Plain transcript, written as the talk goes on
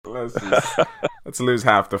let's lose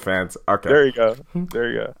half the fans. Okay. There you go.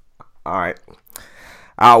 There you go. All right.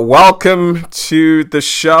 Welcome to the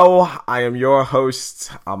show. I am your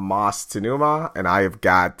host, Amos Tanuma, and I have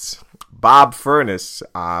got Bob Furniss,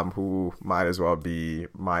 who might as well be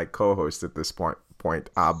my co-host at this point.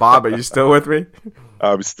 Bob, are you still with me?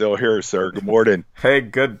 I'm still here, sir. Good morning. Hey,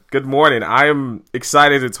 good morning. I am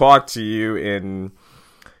excited to talk to you in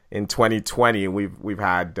 2020. We've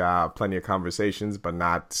had plenty of conversations, but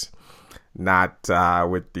not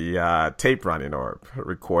with the tape running or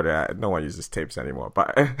recorder. No one uses tapes anymore.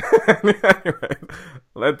 But anyway,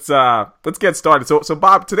 let's get started. So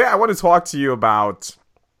Bob, today I want to talk to you about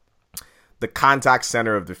the contact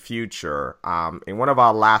center of the future. In one of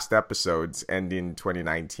our last episodes, ending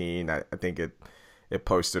 2019, I think it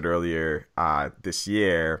posted earlier this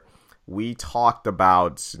year, we talked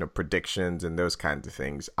about predictions and those kinds of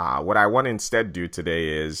things. What I want to instead do today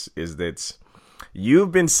is that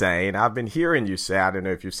you've been saying, I've been hearing you say, I don't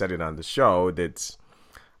know if you said it on the show, that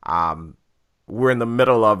we're in the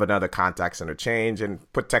middle of another contact center change,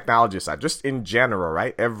 and put technology aside, just in general,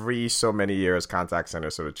 right? Every so many years, contact center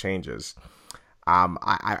sort of changes.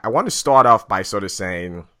 I want to start off by sort of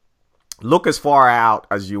saying, look as far out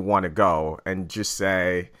as you want to go and just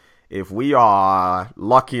say, if we are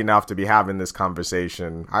lucky enough to be having this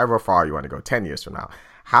conversation, however far you want to go, 10 years from now,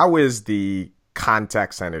 how is the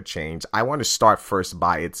contact center change? I want to start first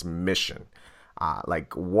by its mission.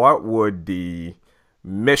 What would the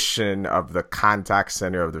mission of the contact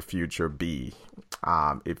center of the future be,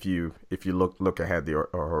 if you look ahead the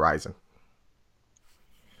horizon?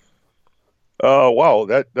 Wow,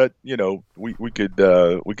 that we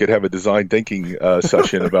could have a design thinking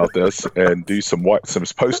session about this and do some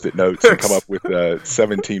Post-it notes and come up with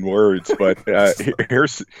 17 words. But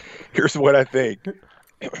here's what I think.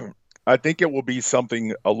 I think it will be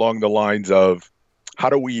something along the lines of, how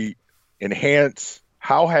have we enhanced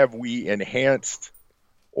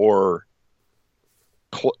or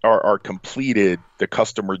completed the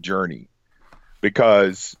customer journey?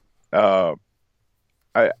 Because I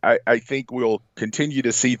think we'll continue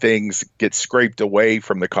to see things get scraped away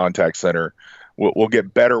from the contact center. We'll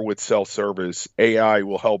get better with self-service. AI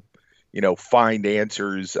will help, find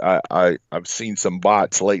answers. I've seen some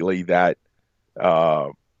bots lately that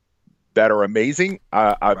are amazing.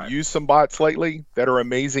 I've used some bots lately that are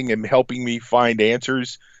amazing in helping me find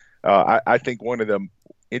answers. I think one of the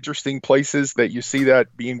interesting places that you see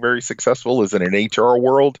that being very successful is in an HR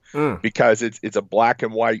world, because it's a black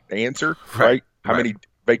and white answer, right? How many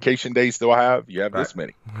vacation days do I have? You have this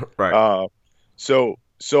many. Right. So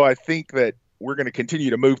I think that we're going to continue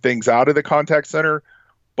to move things out of the contact center,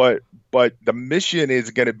 but the mission is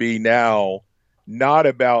going to be now not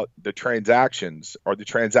about the transactions or the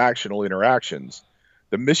transactional interactions.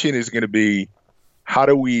 The mission is going to be, how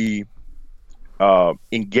do we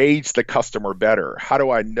engage the customer better? How do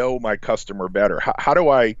I know my customer better? How do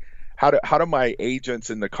my agents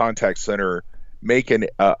in the contact center make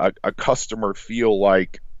a customer feel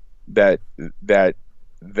like that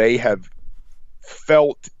they have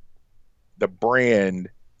felt the brand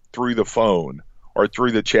through the phone or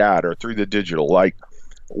through the chat or through the digital? Like,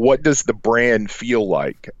 what does the brand feel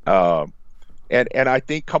like? And I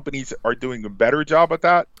think companies are doing a better job at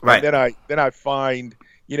that. Right. And then I find,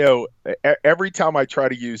 every time I try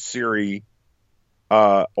to use Siri,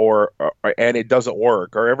 and it doesn't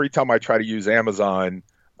work, or every time I try to use Amazon,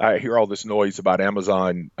 I hear all this noise about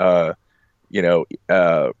Amazon.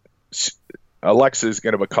 Alexa is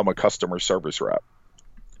going to become a customer service rep.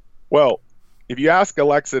 Well, if you ask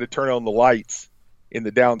Alexa to turn on the lights in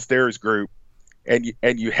the downstairs group, and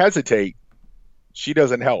you hesitate, she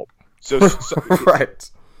doesn't help. So Right.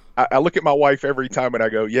 I look at my wife every time and I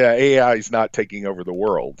go, yeah, AI is not taking over the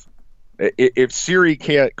world. If Siri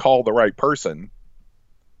can't call the right person,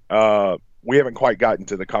 we haven't quite gotten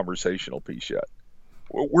to the conversational piece yet.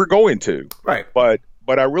 We're going to, Right. But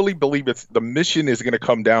I really believe the mission is going to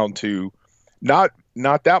come down to not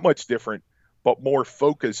that much different, but more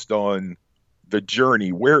focused on the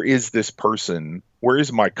journey. Where is this person? Where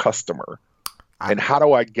is my customer? And how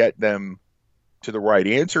do I get them to the right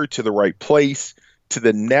answer, to the right place, to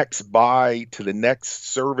the next buy, to the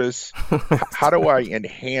next service? How do I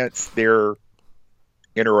enhance their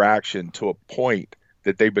interaction to a point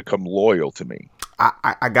that they become loyal to me?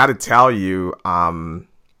 I got to tell you,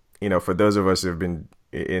 for those of us who have been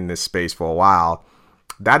in this space for a while,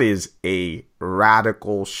 that is a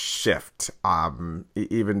radical shift,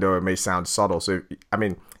 even though it may sound subtle. So,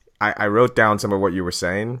 I wrote down some of what you were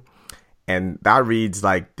saying, and that reads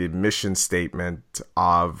like the mission statement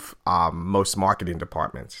of most marketing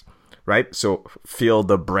departments, right? So feel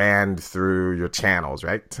the brand through your channels,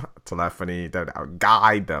 right? Telephony, that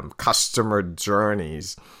guide them, customer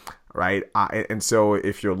journeys, right? And so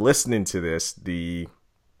if you're listening to this,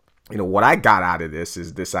 what I got out of this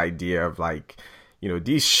is this idea of like,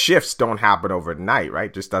 these shifts don't happen overnight,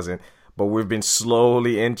 right? Just doesn't. But we've been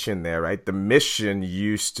slowly inching there, right? The mission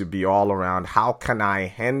used to be all around how can I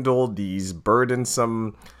handle these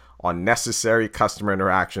burdensome, unnecessary customer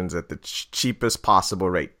interactions at the cheapest possible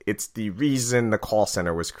rate. It's the reason the call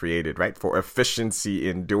center was created, right? For efficiency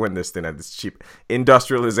in doing this thing at this cheap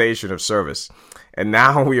industrialization of service. And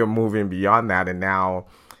now we are moving beyond that. And now,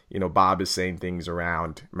 Bob is saying things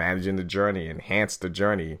around managing the journey, enhance the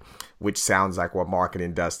journey, which sounds like what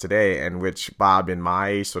marketing does today, and which, Bob, in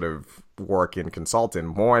my sort of work in consulting,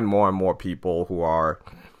 more and more people who are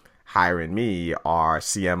hiring me are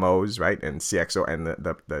CMOs, right? And CXO, and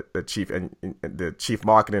the chief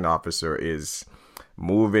marketing officer is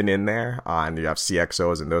moving in there, and you have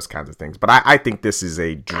CXOs and those kinds of things. But I think this is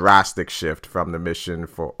a drastic shift from the mission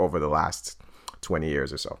for over the last 20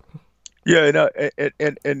 years or so. Yeah,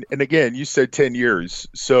 and again, you said 10 years.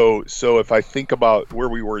 So if I think about where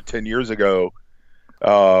we were 10 years ago,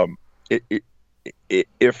 if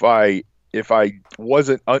I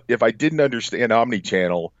didn't understand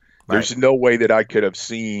omnichannel, there's no way that I could have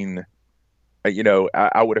seen.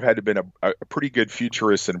 I would have had to been a pretty good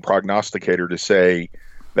futurist and prognosticator to say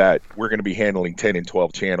that we're going to be handling 10 and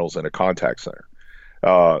 12 channels in a contact center.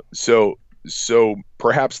 So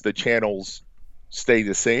perhaps the channels stay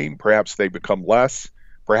the same. Perhaps they become less.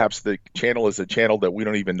 Perhaps the channel is a channel that we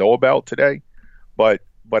don't even know about today. But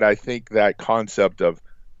I think that concept of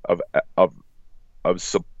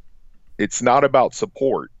it's not about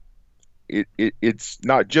support. It's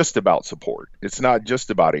not just about support. It's not just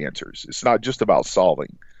about answers. It's not just about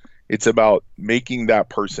solving. It's about making that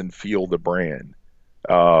person feel the brand.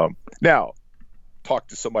 Now, talked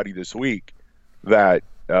to somebody this week that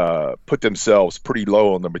put themselves pretty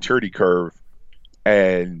low on the maturity curve,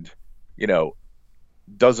 and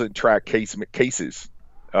doesn't track cases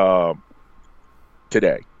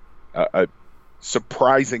today. A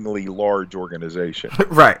surprisingly large organization.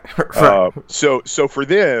 Right. So for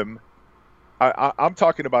them, I'm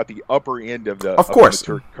talking about the upper end of the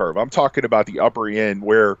maturity curve. I'm talking about the upper end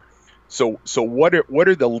where. So what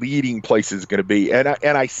are the leading places going to be? And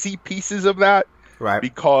I see pieces of that, right?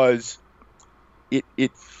 Because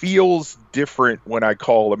it feels different when I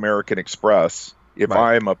call American Express. If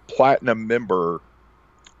right. I'm a platinum member,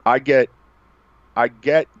 I get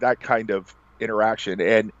that kind of interaction.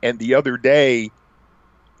 And the other day,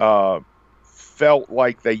 felt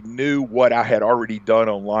like they knew what I had already done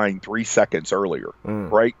online 3 seconds earlier,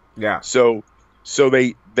 right? Yeah. So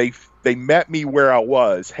they met me where I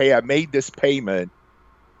was. Hey, I made this payment.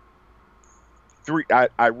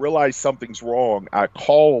 I realized something's wrong. I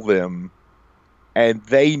call them. And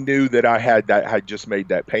they knew that I had just made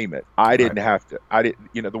that payment. I didn't have to. I didn't.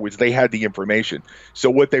 In other words, they had the information. So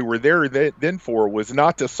what they were there then for was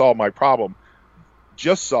not to solve my problem,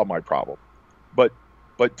 just solve my problem, but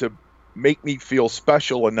to make me feel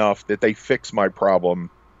special enough that they fix my problem,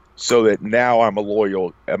 so that now I'm a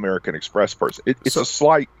loyal American Express person. It's a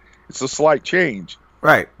slight change,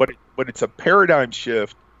 right? But it's a paradigm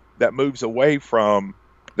shift that moves away from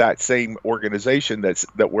that same organization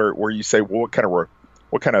where you say, well,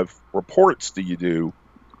 what kind of reports do you do?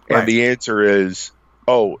 And right. The answer is,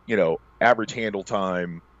 average handle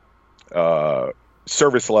time,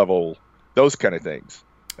 service level, those kind of things.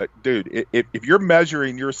 Dude, if you're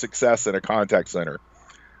measuring your success in a contact center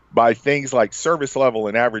by things like service level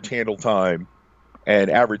and average handle time and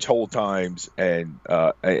average hold times and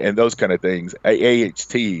those kind of things,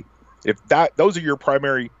 AHT, if those are your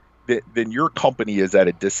primary, then your company is at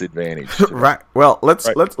a disadvantage. Right. Well,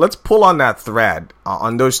 let's pull on that thread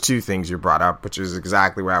on those two things you brought up, which is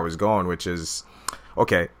exactly where I was going, which is,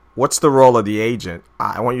 okay, what's the role of the agent?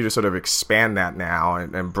 I want you to sort of expand that now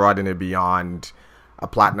and broaden it beyond a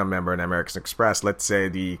platinum member in American Express. Let's say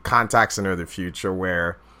the contact center of the future,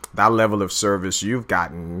 where that level of service you've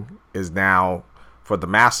gotten is now for the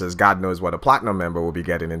masses. God knows what a platinum member will be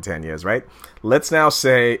getting in 10 years, right? Let's now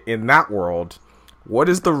say in that world, what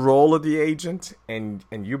is the role of the agent? And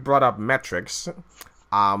you brought up metrics.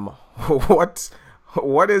 What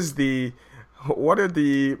are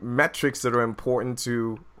the metrics that are important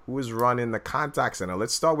to who is running the contact center?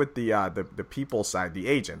 Let's start with the people side, the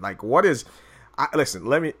agent. Like, what is? Listen,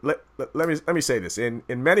 let me say this. In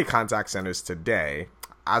many contact centers today,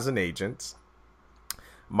 as an agent,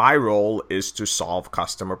 my role is to solve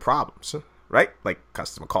customer problems. right? Like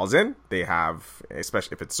customer calls in, they have,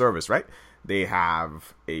 especially if it's service, right? They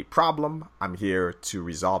have a problem. I'm here to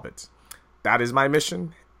resolve it. That is my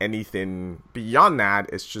mission. Anything beyond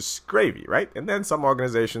that is just gravy, right? And then some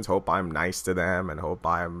organizations hope I'm nice to them and hope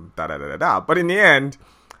I'm da-da-da-da-da. But in the end,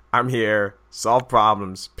 I'm here, solve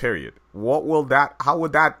problems, period. How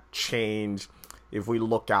would that change if we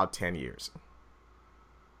look out 10 years?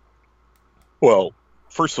 Well,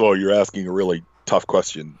 first of all, you're asking a really tough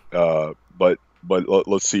question, but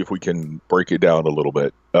let's see if we can break it down a little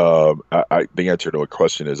bit. The answer to a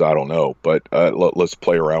question is I don't know, but let's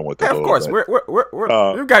play around with it. Yeah, of course,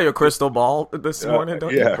 you've got your crystal ball this morning,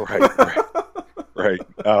 don't you? Yeah, right.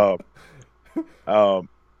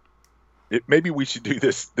 Maybe we should do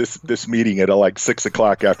this meeting at like 6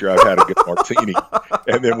 o'clock after I've had a good martini,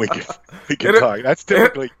 and then we can talk. That's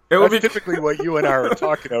typically what you and I are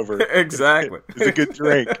talking over. Exactly, it's a good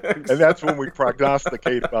drink, and that's when we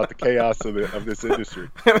prognosticate about the chaos of this industry.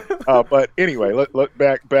 But anyway, let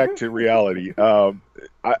back to reality.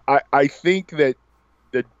 I think that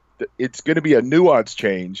it's going to be a nuanced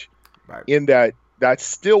change, right, in that that's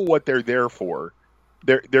still what they're there for.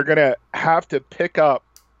 They're going to have to pick up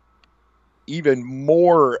even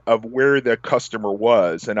more of where the customer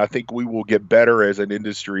was. And I think we will get better as an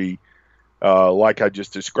industry, like I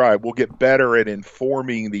just described. We'll get better at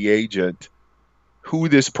informing the agent who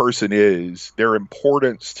this person is, their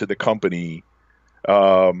importance to the company.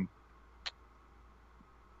 I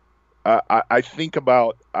think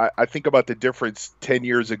about the difference 10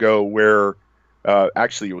 years ago where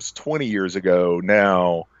actually it was 20 years ago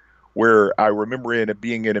now, where I remember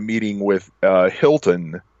being in a meeting with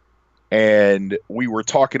Hilton, and we were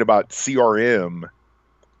talking about CRM,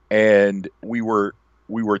 and we were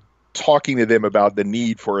talking to them about the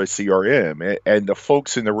need for a CRM, and the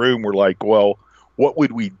folks in the room were like, well, what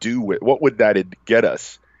would we do what would that get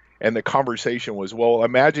us? And the conversation was, well,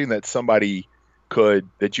 imagine that somebody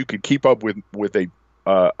that you could keep up with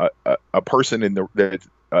a person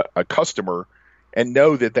a customer, and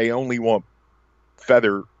know that they only want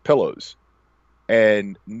feather pillows,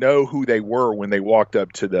 and know who they were when they walked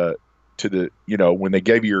up to the when they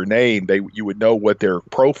gave you your name, you would know what their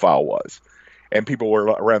profile was. And people were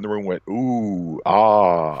around the room went, ooh,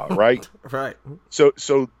 right? Right.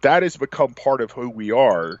 So that has become part of who we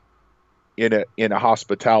are in a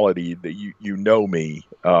hospitality, that you know me,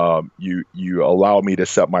 you allow me to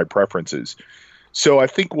set my preferences. So I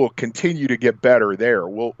think we'll continue to get better there.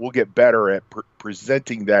 We'll get better at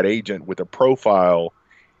presenting that agent with a profile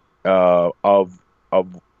of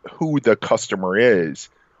who the customer is.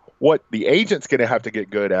 What the agent's going to have to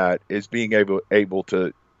get good at is being able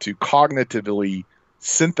to cognitively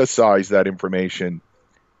synthesize that information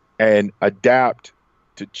and adapt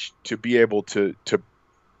to be able to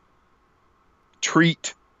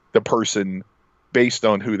treat the person based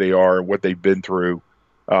on who they are, what they've been through,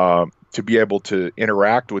 to be able to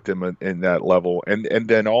interact with them in that level, and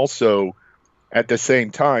then also at the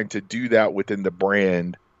same time to do that within the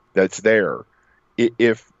brand that's there.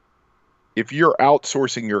 If you're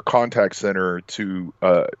outsourcing your contact center to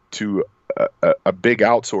a big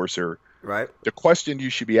outsourcer, right, the question you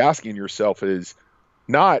should be asking yourself is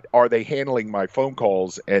not, are they handling my phone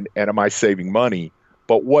calls and am I saving money,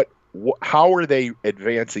 but how are they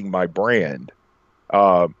advancing my brand?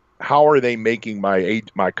 How are they making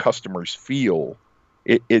my customers feel?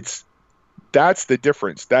 That's the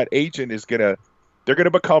difference. That agent they're gonna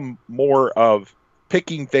become more of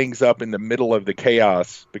picking things up in the middle of the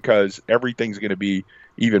chaos, because everything's going to be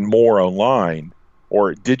even more online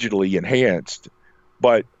or digitally enhanced.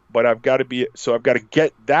 But I've got to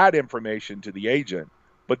get that information to the agent.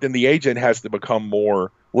 But then the agent has to become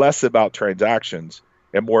less about transactions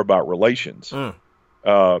and more about relations.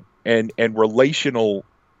 And relational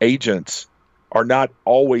agents are not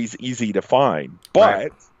always easy to find.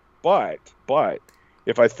 But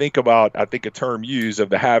if I think a term used of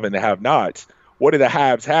the have and the have-nots. What do the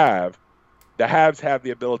haves have? The haves have the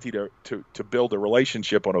ability to build a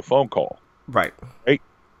relationship on a phone call. Right.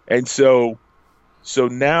 And so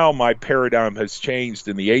now my paradigm has changed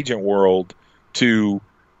in the agent world to,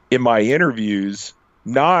 in my interviews,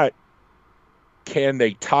 not can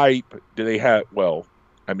they type, do they have, well,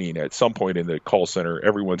 I mean, at some point in the call center,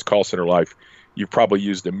 everyone's call center life, you've probably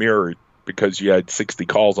used a mirror because you had 60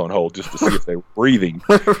 calls on hold just to see if they were breathing.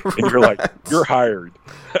 And you're like, you're hired.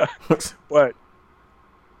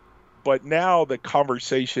 But now the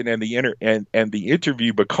conversation and the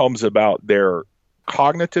interview becomes about their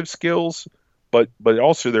cognitive skills, but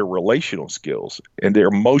also their relational skills and their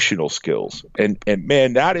emotional skills. And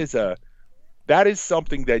man, that is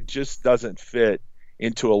something that just doesn't fit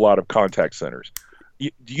into a lot of contact centers.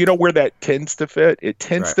 Do you know where that tends to fit? It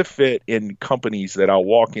tends Right. to fit in companies that I'll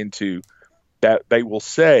walk into that they will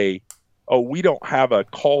say, "Oh, we don't have a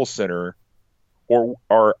call center, or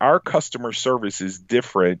our customer service is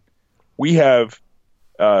different. We have,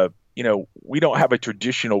 we don't have a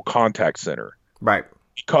traditional contact center Right.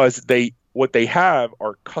 because what they have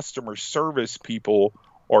are customer service people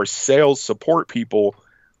or sales support people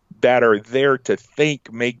that are there to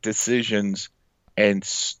think, make decisions, and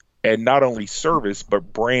not only service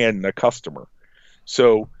but brand the customer."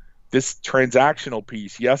 So this transactional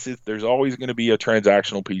piece, yes, there's always going to be a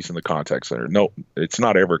transactional piece in the contact center. No, it's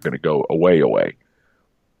not ever going to go away.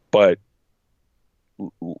 But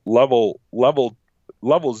level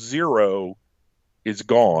zero is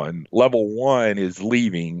gone. Level one is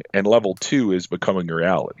leaving, and level two is becoming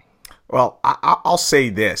reality. Well, I'll say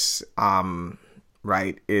this,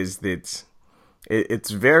 right, is that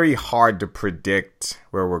it's very hard to predict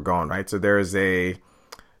where we're going, right? So there is a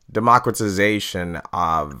democratization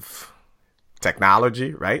of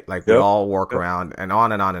technology, right? Like we all walk around and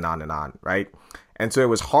on and on and on and on, right? And so it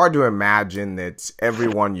was hard to imagine that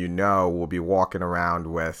everyone you know will be walking around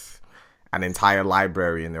with an entire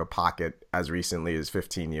library in their pocket as recently as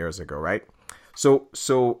 15 years ago, right?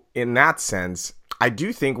 So in that sense, I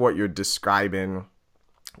do think what you're describing,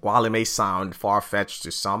 while it may sound far-fetched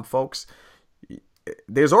to some folks,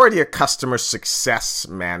 there's already a customer success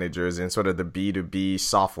managers in sort of the B2B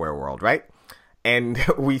software world, right? And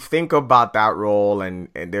we think about that role, and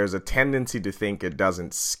there's a tendency to think it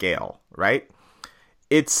doesn't scale, right?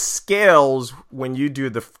 It scales when you do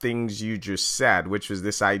the things you just said, which is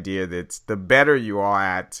this idea that the better you are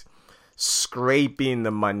at scraping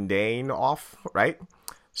the mundane off, right?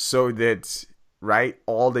 So that, right,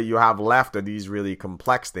 all that you have left are these really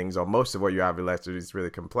complex things, or most of what you have left are these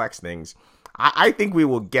really complex things. I think we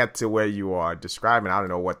will get to where you are describing. I don't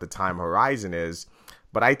know what the time horizon is,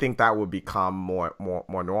 but I think that will become more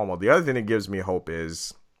normal. The other thing that gives me hope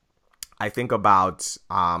is I think about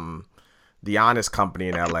the Honest company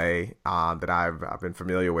in LA that I've been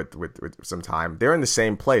familiar with some time. They're in the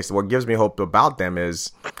same place. What gives me hope about them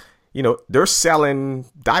is, they're selling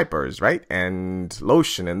diapers, right, and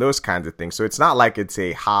lotion and those kinds of things. So it's not like it's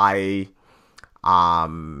a high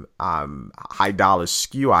dollar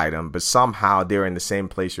SKU item, but somehow they're in the same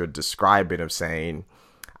place you're describing of saying,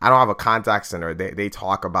 I don't have a contact center. They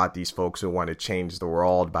talk about these folks who want to change the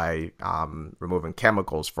world by removing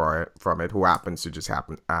chemicals from it, who happens to just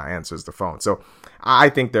answers the phone. So I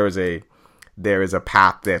think there is a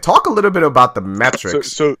path there. Talk a little bit about the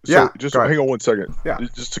metrics. So just hang on 1 second. Yeah.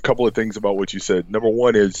 Just a couple of things about what you said. Number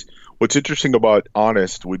one is, what's interesting about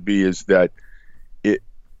Honest would be is that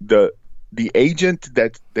the agent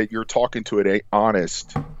that you're talking to at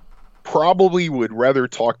Honest probably would rather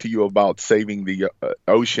talk to you about saving the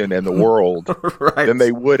ocean and the world right. than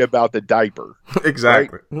they would about the diaper.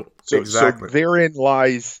 Exactly. Right? So therein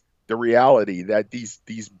lies the reality that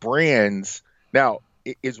these brands. Now,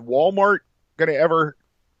 is Walmart going to ever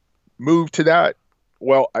move to that?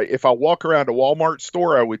 Well, if I walk around a Walmart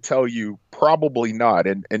store, I would tell you probably not.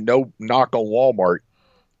 And no knock on Walmart,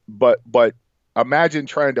 but imagine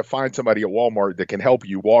trying to find somebody at Walmart that can help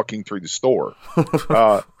you walking through the store.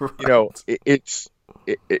 Right. It's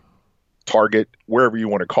Target, wherever you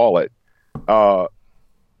want to call it.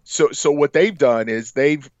 So what they've done is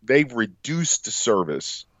they've reduced the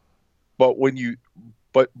service, but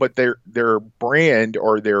but their brand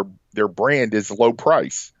or their brand is low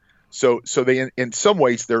price. So they, in some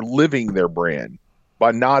ways, they're living their brand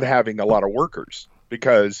by not having a lot of workers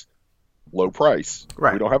because low price.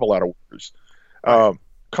 Right. We don't have a lot of workers.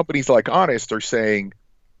 Companies like Honest are saying,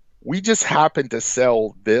 we just happen to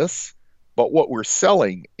sell this, but what we're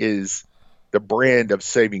selling is the brand of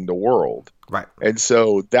saving the world. Right. And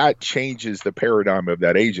so that changes the paradigm of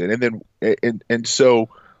that agent. And then, and so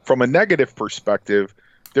from a negative perspective,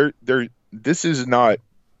 this is not,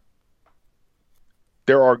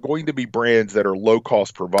 there are going to be brands that are low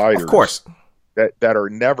cost providers, of course, that are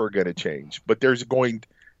never going to change, but there's going,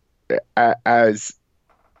 as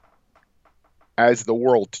the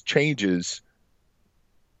world changes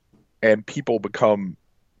and people become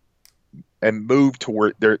and move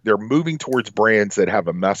toward, they're moving towards brands that have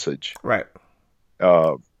a message. Right.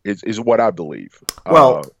 Is what I believe.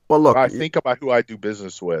 Well, look, I think about who I do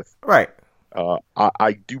business with. Right.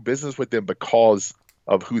 I do business with them because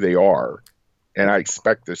of who they are, and I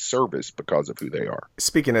expect the service because of who they are.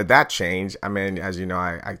 Speaking of that change, I mean, as you know,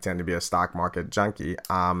 I tend to be a stock market junkie.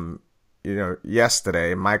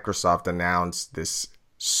 Yesterday, Microsoft announced this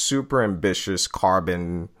super ambitious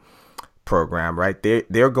carbon program, right?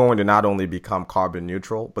 They're going to not only become carbon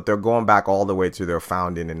neutral, but they're going back all the way to their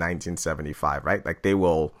founding in 1975, right? Like they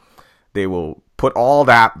will put all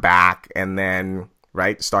that back and then,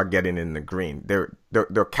 right, start getting in the green.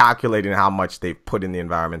 They're calculating how much they've put in the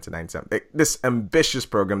environment in 1970. This ambitious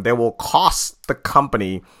program, they will cost the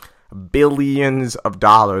company billions of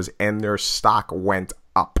dollars, and their stock went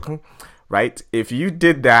up, right? If you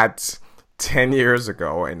did that 10 years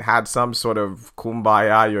ago and had some sort of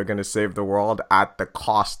kumbaya, you're going to save the world at the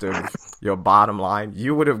cost of your bottom line,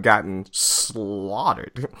 you would have gotten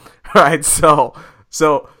slaughtered, right? So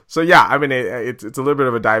yeah, I mean, it's a little bit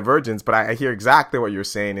of a divergence, but I hear exactly what you're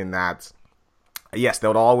saying in that, yes, there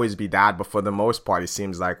would always be that, but for the most part, it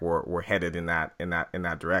seems like we're headed in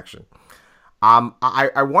that direction.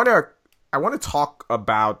 I want to talk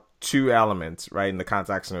about two elements, right, in the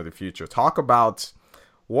contact center of the future. Talk about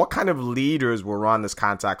what kind of leaders will run this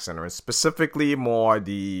contact center, and specifically more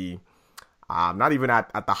the, not even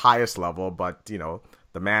at the highest level, but, you know,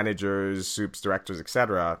 the managers, soups, directors,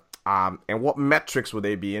 etc. And what metrics will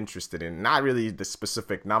they be interested in? Not really the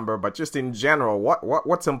specific number, but just in general,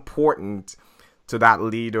 what's important to that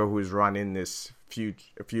leader who's running this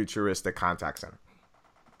futuristic contact center?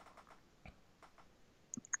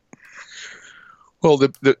 Well,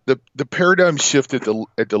 the paradigm shift at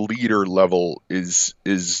the leader level is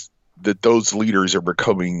that those leaders are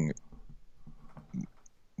becoming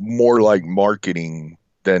more like marketing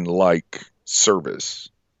than like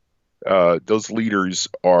service. Those leaders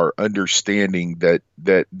are understanding that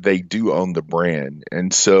they do own the brand,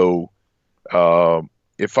 and so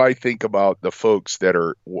if I think about the folks that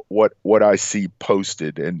are what I see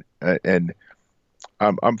posted, and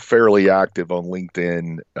I'm fairly active on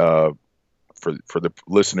LinkedIn. For the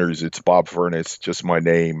listeners, it's Bob Furniss, just my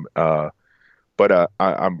name. But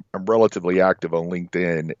I'm relatively active on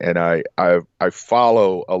LinkedIn, and I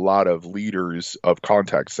follow a lot of leaders of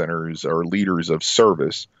contact centers or leaders of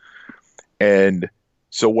service. And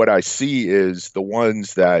so what I see is the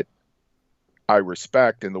ones that I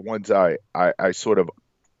respect and the ones I sort of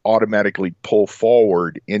automatically pull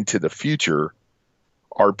forward into the future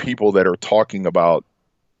are people that are talking about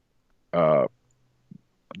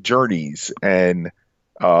journeys and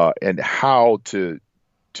how to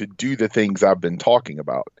do the things I've been talking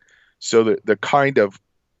about. So the kind of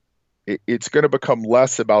it's going to become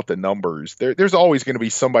less about the numbers. There's always going to be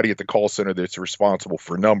somebody at the call center that's responsible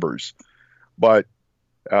for numbers, but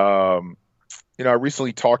I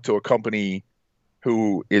recently talked to a company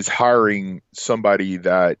who is hiring somebody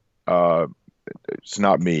that it's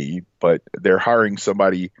not me, but they're hiring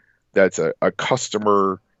somebody that's a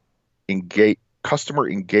customer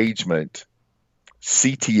engagement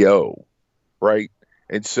CTO, right?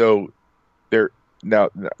 And so they're now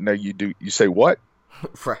you say what?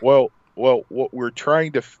 Right. Well,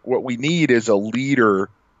 what we need is a leader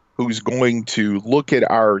who's going to look at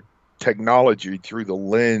our technology through the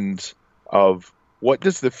lens of what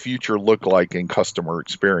does the future look like in customer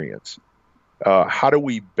experience? How do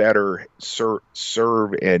we better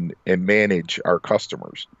serve and manage our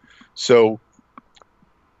customers? So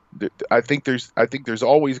I think there's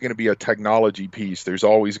always going to be a technology piece. There's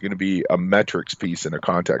always going to be a metrics piece in a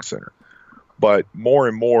contact center, but more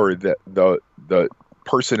and more that the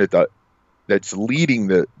person that's leading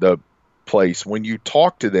the place, when you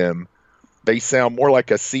talk to them, they sound more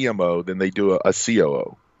like a CMO than they do a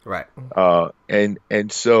COO. Right.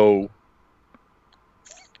 And so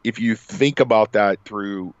if you think about that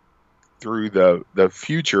through the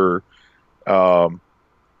future,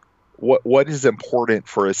 what is important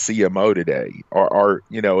for a CMO today? Or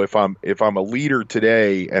if I'm a leader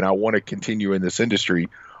today and I want to continue in this industry,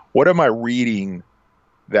 what am I reading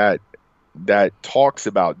that talks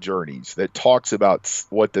about journeys, that talks about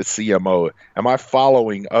what the CMO? Am I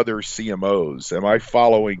following other CMOs? Am I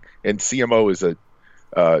following? And CMO is a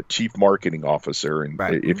chief marketing officer, and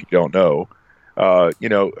right. If you don't know,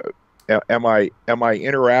 am I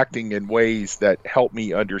interacting in ways that help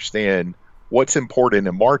me understand what's important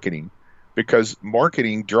in marketing, because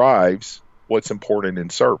marketing drives what's important in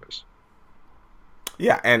service.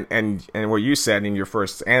 Yeah, and what you said in your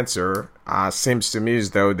first answer seems to me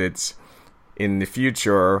as though that in the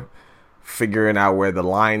future, figuring out where the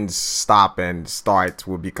lines stop and start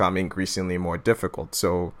will become increasingly more difficult.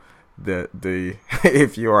 So the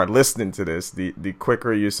if you are listening to this, the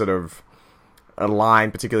quicker you sort of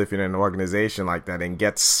align, particularly if you're in an organization like that, and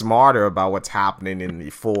get smarter about what's happening in the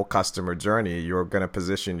full customer journey, you're going to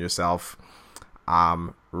position yourself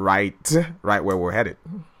right where we're headed.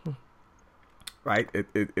 Right?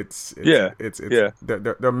 It's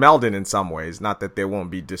They're melding in some ways. Not that there won't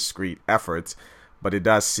be discrete efforts, But it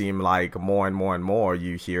does seem like more and more and more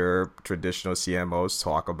you hear traditional CMOs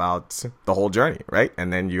talk about the whole journey, right?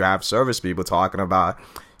 And then you have service people talking about,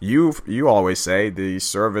 you always say the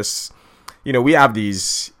service, we have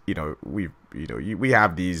these, we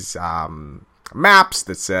have these maps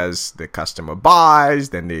that says the customer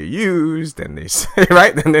buys, then they use, then they say,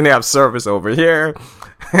 right? And then they have service over here.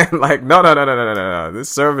 And like, no. This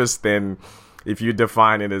service then, if you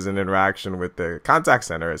define it as an interaction with the contact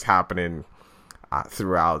center, is happening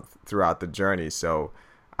throughout the journey. So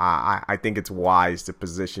I think it's wise to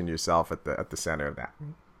position yourself at the center of that.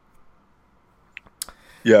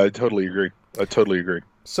 Yeah, I totally agree.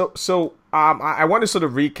 So I want to sort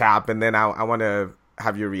of recap, and then I want to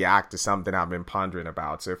have you react to something I've been pondering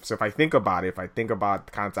about. So if I think about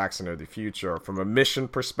the contact center of the future from a mission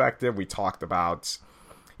perspective, we talked about,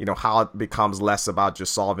 how it becomes less about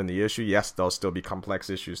just solving the issue. Yes, there'll still be complex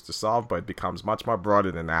issues to solve, but it becomes much more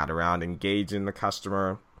broader than that, around engaging the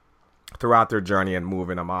customer throughout their journey and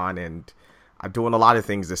moving them on, and doing a lot of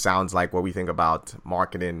things that sounds like what we think about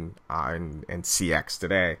marketing and CX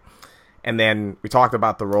today. And then we talked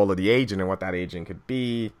about the role of the agent and what that agent could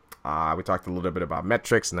be. We talked a little bit about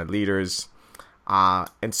metrics and the leaders.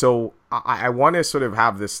 And so I want to sort of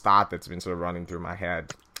have this thought that's been sort of running through my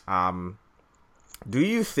head. Do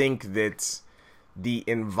you think that the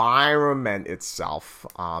environment itself,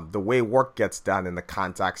 the way work gets done in the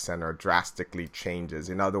contact center, drastically changes?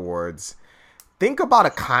 In other words, think about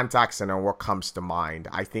a contact center and what comes to mind.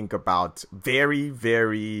 I think about very,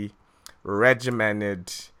 very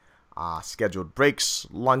regimented scheduled breaks,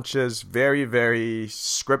 lunches, very, very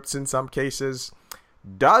scripts in some cases.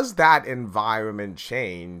 Does that environment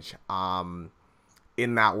change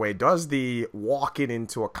in that way? Does the walking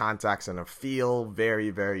into a contact center feel very,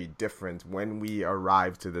 very different when we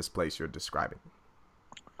arrive to this place you're describing?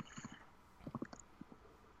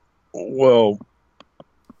 Well,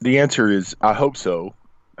 the answer is I hope so.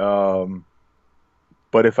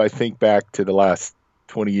 But if I think back to the last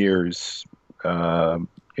 20 years, I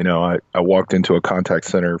walked into a contact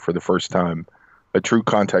center for the first time, a true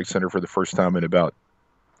contact center for the first time in about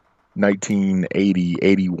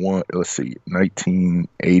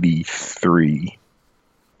 1983,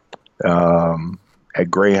 at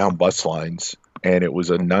Greyhound bus lines. And it was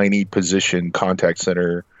a 90 position contact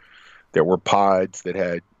center. There were pods that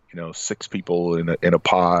had, 6 people in a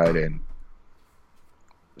pod, and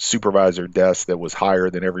supervisor desk that was higher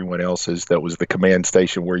than everyone else's. That was the command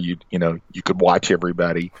station where you could watch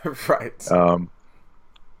everybody. Right.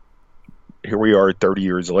 Here we are 30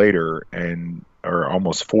 years later, or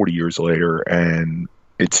almost 40 years later, and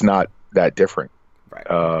it's not that different.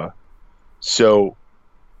 Right. So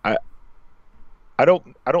I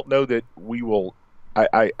don't know that we will.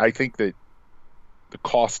 I think that the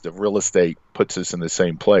cost of real estate puts us in the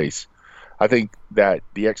same place. I think that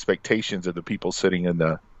the expectations of the people sitting in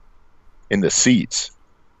the seats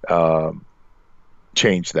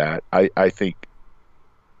change that. I think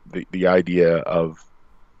the idea of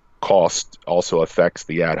cost also affects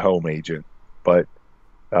the at-home agent. But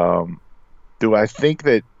do I think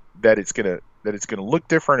that it's gonna look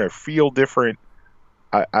different or feel different?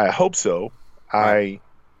 I hope so. Right.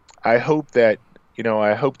 I hope that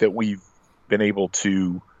we've been able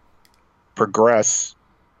to progress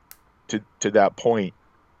to that point.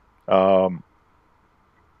 The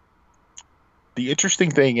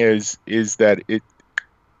interesting thing is that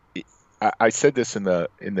I said this in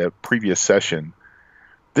the previous session.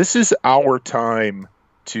 This is our time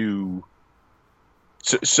to.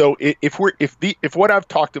 So if what I've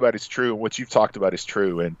talked about is true and what you've talked about is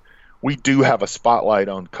true, and we do have a spotlight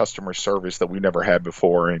on customer service that we never had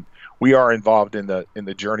before, and we are involved in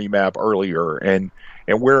the journey map earlier, and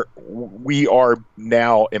we are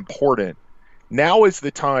now important. Now is the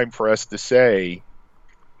time for us to say,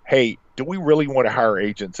 hey, do we really want to hire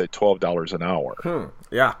agents at $12 an hour?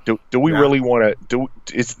 Yeah. Do we really want to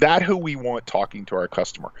is that who we want talking to our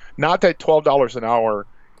customer? Not that $12 an hour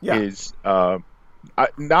is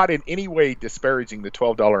not in any way disparaging the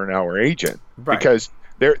 $12 an hour agent, right, because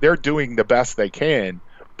they're doing the best they can.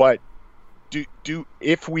 But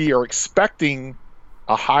if we are expecting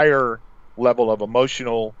a higher level of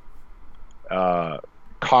emotional,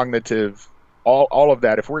 cognitive, all of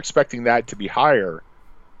that, if we're expecting that to be higher,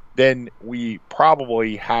 then we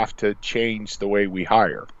probably have to change the way we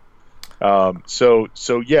hire. So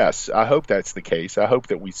yes, I hope that's the case. I hope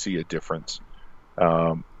that we see a difference.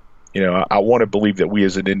 I want to believe that we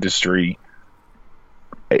as an industry,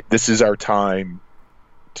 this is our time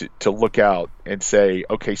to look out and say,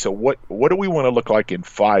 okay, so what do we want to look like in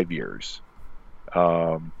 5 years?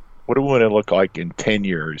 What do we want to look like in 10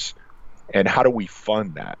 years? And how do we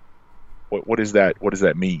fund that? What does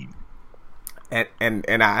that mean? And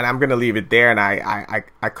I'm going to leave it there. And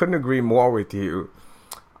I couldn't agree more with you,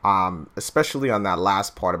 especially on that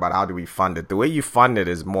last part about how do we fund it. The way you fund it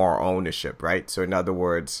is more ownership, right? So in other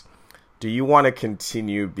words, do you want to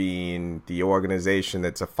continue being the organization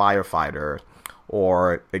that's a firefighter?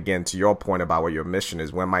 Or again, to your point about what your mission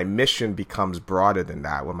is, when my mission becomes broader than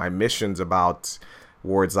that, when my mission's about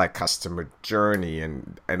words like customer journey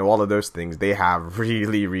and all of those things, they have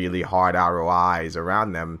really, really hard ROIs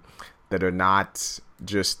around them that are not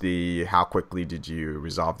just the how quickly did you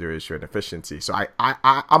resolve their issue and efficiency. So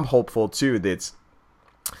I'm hopeful too that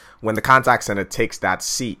when the contact center takes that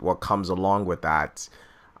seat, what comes along with that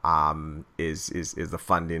is the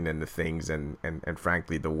funding and the things and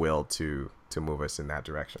frankly the will to move us in that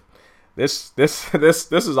direction. This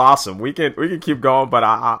is awesome. We can keep going, but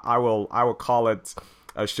I will call it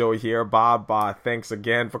a show here. Bob, thanks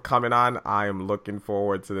again for coming on. I am looking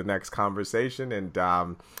forward to the next conversation. And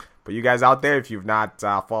for you guys out there, if you've not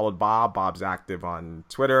followed Bob's active on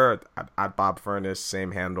Twitter at Bob Furniss,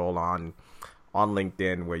 same handle on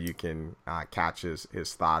LinkedIn, where you can catch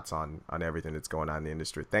his thoughts on everything that's going on in the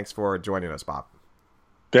industry. Thanks for joining us, Bob.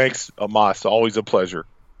 Thanks, Amos. Always a pleasure.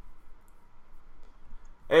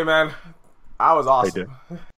 Hey, man. That was awesome.